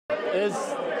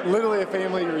It's literally a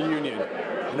family reunion.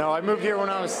 You know, I moved here when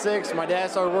I was 6. My dad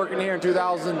started working here in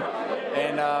 2000,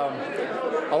 and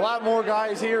a lot more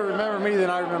guys here remember me than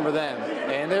I remember them.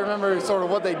 And they remember sort of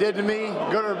what they did to me,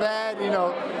 good or bad, you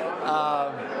know.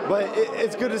 But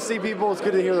it's good to see people. It's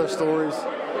good to hear their stories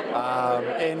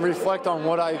and reflect on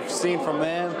what I've seen from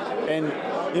them. And,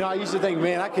 you know, I used to think,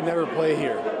 man, I could never play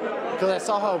here, because I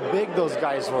saw how big those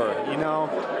guys were, you know,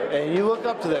 and you look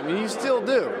up to them, and you still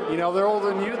do. You know, they're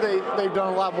older than you. They've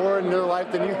done a lot more in their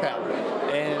life than you have.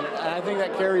 And I think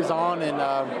that carries on, and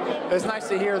it's nice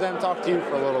to hear them talk to you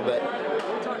for a little bit.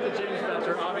 We talked to James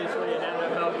Spencer, obviously an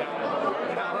NFL guy,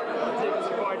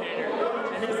 defensive coordinator,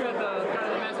 and he said the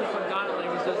message from Donnelly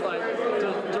was just like,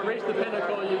 to reach the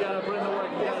pinnacle, you got to put in the work,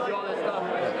 you got to do all that stuff.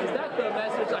 Is that the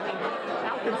message? I mean,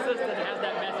 how consistent has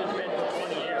that message been for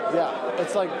 20 years? Yeah,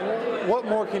 it's like, what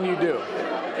more can you do?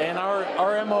 And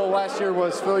our MO last year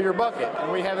was fill your bucket,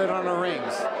 and we have it on our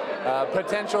rings.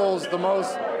 Potential is the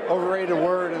most overrated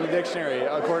word in the dictionary,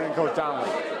 according to Coach Donnelly.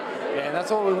 And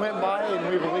that's what we went by, and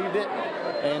we believed it.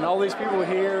 And all these people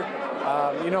here,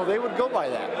 you know, they would go by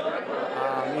that.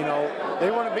 You know,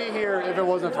 they wouldn't be here if it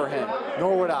wasn't for him,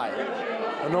 nor would I,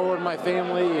 nor would my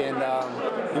family. And,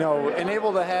 you know, and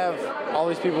able to have all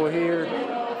these people here,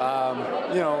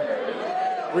 you know,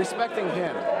 respecting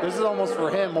him. This is almost for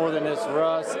him more than it's for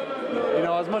us. You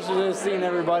know, as much as it is seeing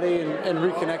everybody and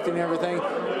reconnecting and everything,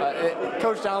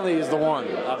 Coach Donnelly is the one.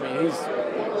 I mean, he's,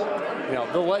 you know,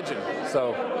 the legend.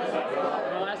 So.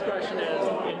 My last question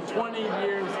is, in 20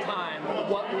 years' time,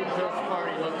 what would this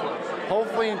party look like?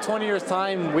 Hopefully in 20 years'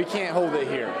 time, we can't hold it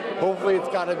here. Hopefully it's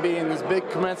got to be in this big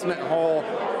commencement hall,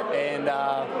 and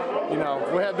you know,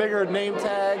 we have bigger name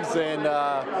tags, and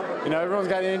you know, everyone's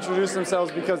got to introduce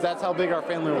themselves, because that's how big our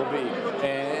family will be.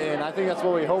 And I think that's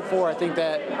what we hope for. I think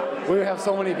that we have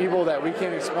so many people that we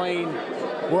can't explain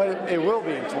what it will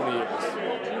be in 20 years.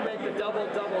 You make the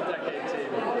double-double decade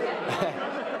team.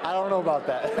 I don't know about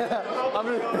that.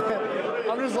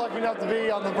 I'm just lucky enough to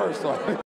be on the first one.